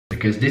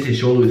because this is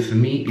shoulder width for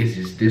me.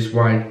 Is this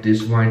wide,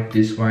 this wide,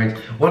 this wide?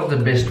 What's the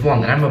best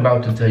one? And I'm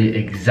about to tell you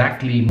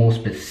exactly, more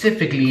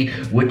specifically,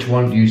 which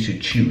one you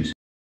should choose.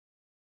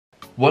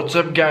 What's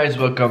up guys,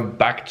 welcome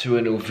back to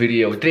a new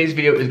video. Today's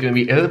video is going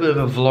to be a little bit of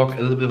a vlog,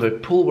 a little bit of a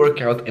pull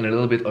workout, and a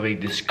little bit of a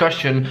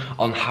discussion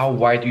on how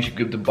wide you should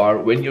grip the bar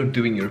when you're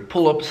doing your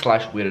pull-up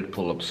 / weighted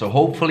pull-ups. So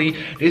hopefully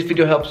this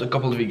video helps a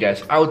couple of you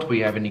guys out where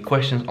you have any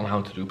questions on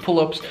how to do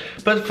pull-ups.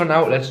 But for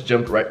now, let's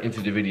jump right into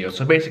the video.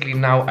 So basically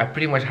now I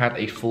pretty much had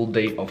a full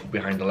day of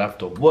behind the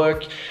laptop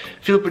work,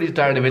 feel pretty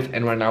tired of it,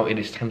 and right now it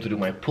is time to do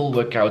my pull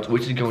workout,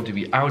 which is going to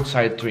be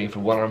outside training for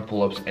one arm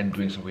pull-ups and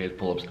doing some weighted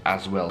pull-ups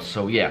as well.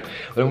 So yeah,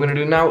 what I'm going to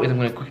do now is I'm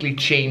going to quickly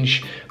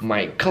change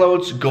my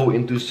clothes, go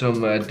into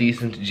some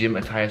decent gym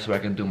attire so I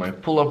can do my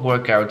pull-up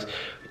workout.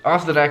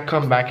 After that,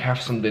 come back,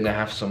 have some dinner,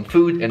 have some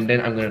food, and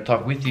then I'm going to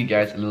talk with you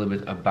guys a little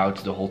bit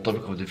about the whole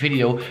topic of the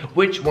video,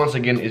 which once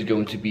again is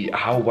going to be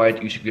how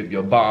wide you should grip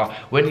your bar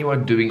when you are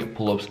doing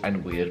pull-ups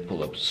and weighted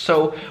pull-ups.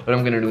 So what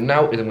I'm going to do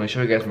now is I'm going to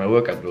show you guys my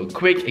workout real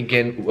quick.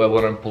 Again,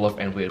 one arm pull-up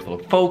and weighted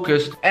pull-up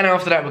focused, and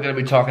after that we're going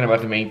to be talking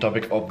about the main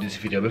topic of this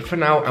video. But for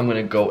now, I'm going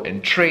to go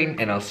and train,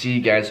 and I'll see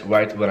you guys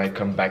right when I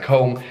come back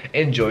home.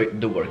 Enjoy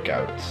the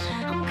workouts.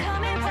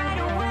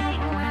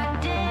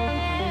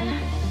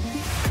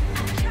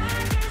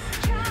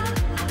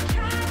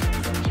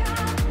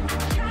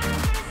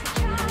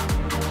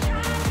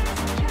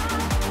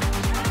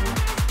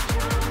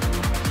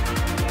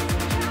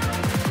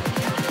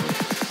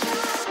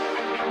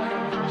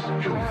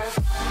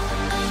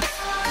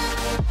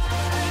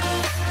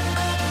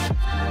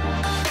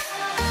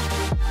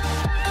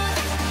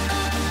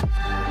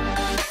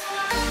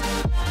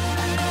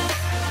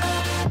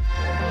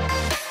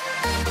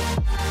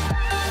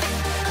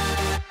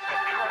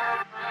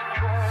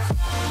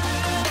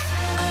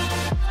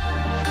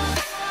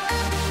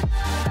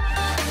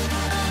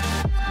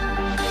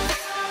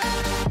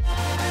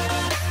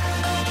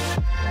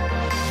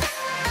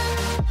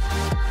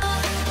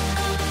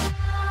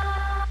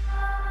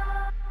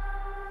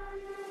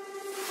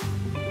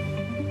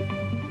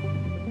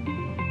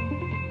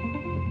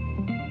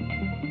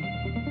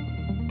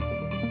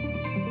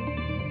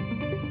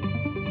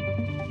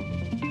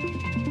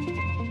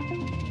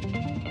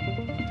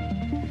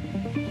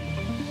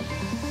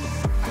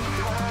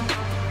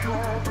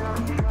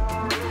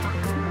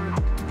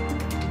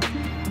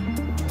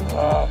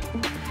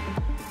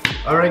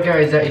 Alright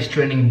guys, that is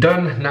training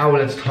done. Now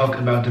let's talk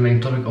about the main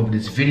topic of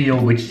this video,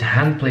 which is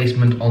hand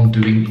placement on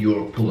doing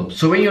your pull-ups.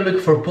 So when you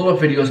look for pull-up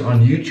videos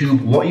on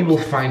YouTube, what you will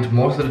find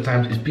most of the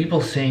times is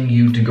people saying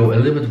you to go a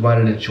little bit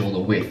wider than shoulder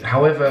width.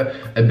 However,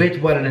 a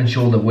bit wider than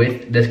shoulder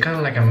width, there's kind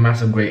of like a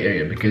massive gray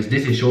area, because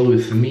this is shoulder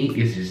width for me.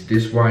 Is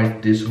this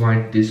wide, this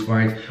wide, this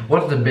wide?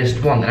 What's the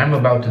best one? And I'm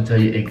about to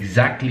tell you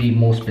exactly,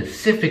 more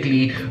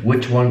specifically,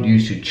 which one you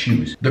should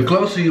choose. The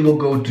closer you will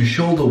go to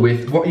shoulder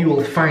width, what you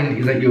will find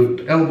is that your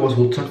elbows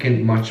will tuck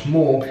in much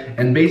more,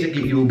 and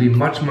basically you will be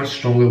much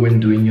stronger when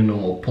doing your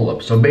normal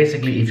pull-ups. So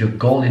basically, if your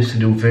goal is to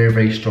do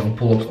very strong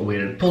pull-ups or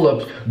weighted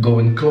pull-ups,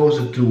 going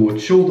closer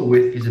towards shoulder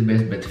width is the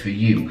best bet for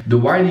you. The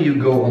wider you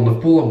go on the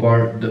pull-up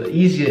bar, the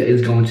easier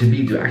it's going to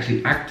be to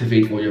actually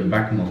activate all your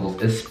back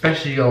muscles,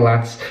 especially your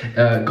lats.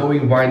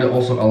 Going wider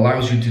also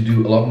allows you to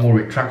do a lot more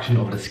retraction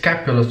of the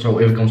scapula, so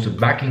if it comes to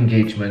back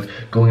engagement,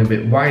 going a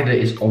bit wider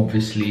is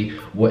obviously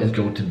what is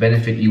going to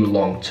benefit you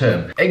long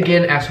term.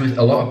 Again, as with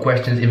a lot of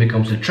questions if it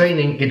comes to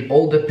training, it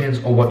all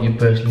depends on what you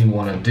personally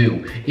want to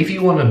do. If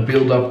you want to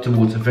build up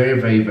towards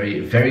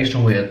very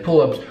strong weighted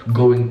pull-ups,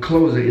 going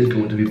closer is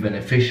going to be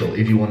beneficial.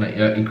 If you want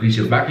to increase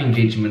your back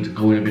engagement,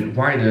 going a bit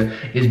wider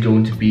is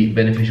going to be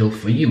beneficial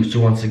for you.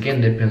 So once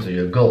again, it depends on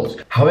your goals.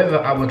 However,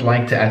 I would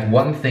like to add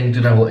one thing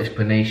to that whole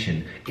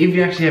explanation. If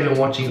you actually have been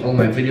watching all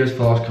my videos for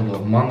the last couple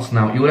of months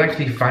now, you will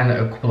actually find that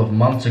a couple of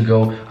months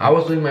ago I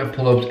was doing my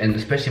pull-ups, and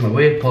especially my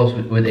weighted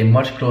pull-ups, with a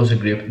much closer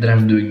grip than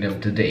I'm doing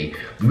them today.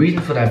 The reason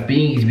for that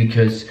being is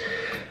because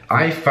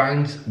I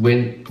find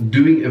when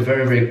doing a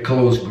very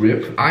close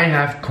grip, I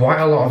have quite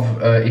a lot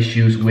of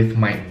issues with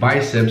my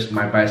biceps,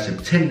 my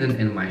bicep tendon,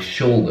 and my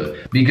shoulder.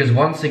 Because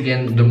once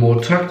again, the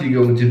more tucked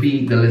you're going to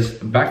be, the less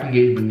back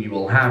engagement you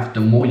will have,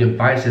 the more your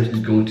biceps is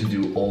going to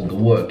do all the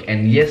work.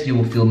 And yes, you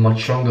will feel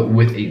much stronger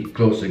with a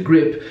closer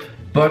grip,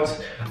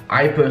 but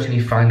I personally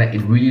find that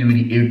it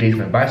really irritates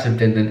my bicep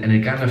tendon, and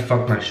it kind of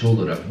fucked my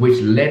shoulder up, which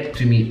led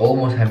to me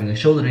almost having a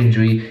shoulder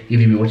injury if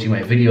you've been watching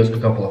my videos a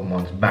couple of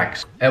months back.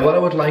 And what I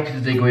would like you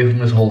to take away from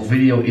this whole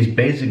video is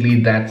basically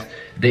that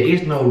there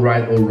is no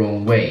right or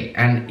wrong way,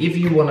 and if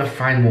you want to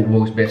find what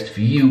works best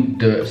for you,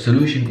 the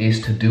solution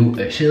is to do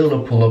a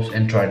shitload of pull-ups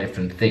and try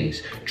different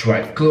things.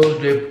 Try close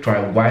grip, try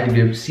wide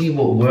grip, see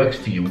what works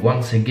for you.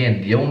 Once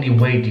again, the only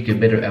way to get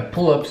better at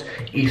pull-ups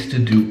is to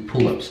do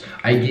pull-ups.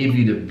 I gave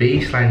you the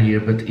baseline here,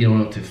 but in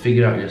order to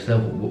figure out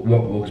yourself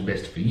what works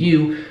best for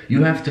you,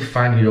 you have to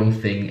find your own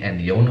thing, and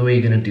the only way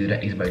you're gonna do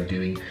that is by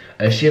doing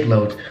a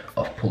shitload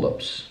of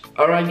pull-ups.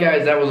 Alright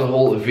guys, that was a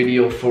whole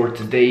video for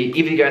today.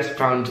 If you guys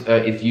found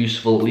it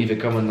useful, leave a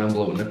comment down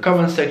below in the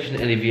comment section,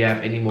 and if you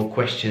have any more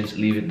questions,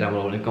 leave it down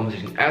below in the comment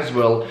section as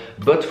well.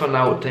 But for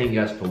now, thank you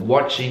guys for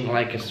watching.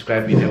 Like and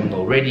subscribe if you haven't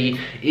already.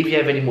 If you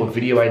have any more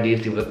video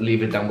ideas,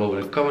 leave it down below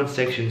in the comment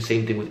section.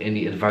 Same thing with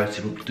any advice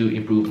to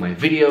improve my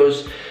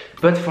videos.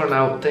 But for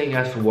now, thank you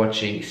guys for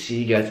watching.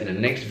 See you guys in the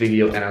next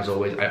video, and as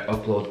always, I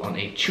upload on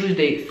a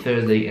Tuesday,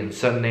 Thursday and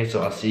Sunday,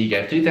 so I'll see you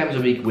guys 3 times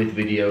a week with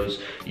videos.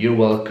 You're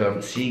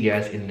welcome. See you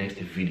guys in the next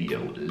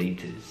video.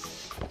 Latest.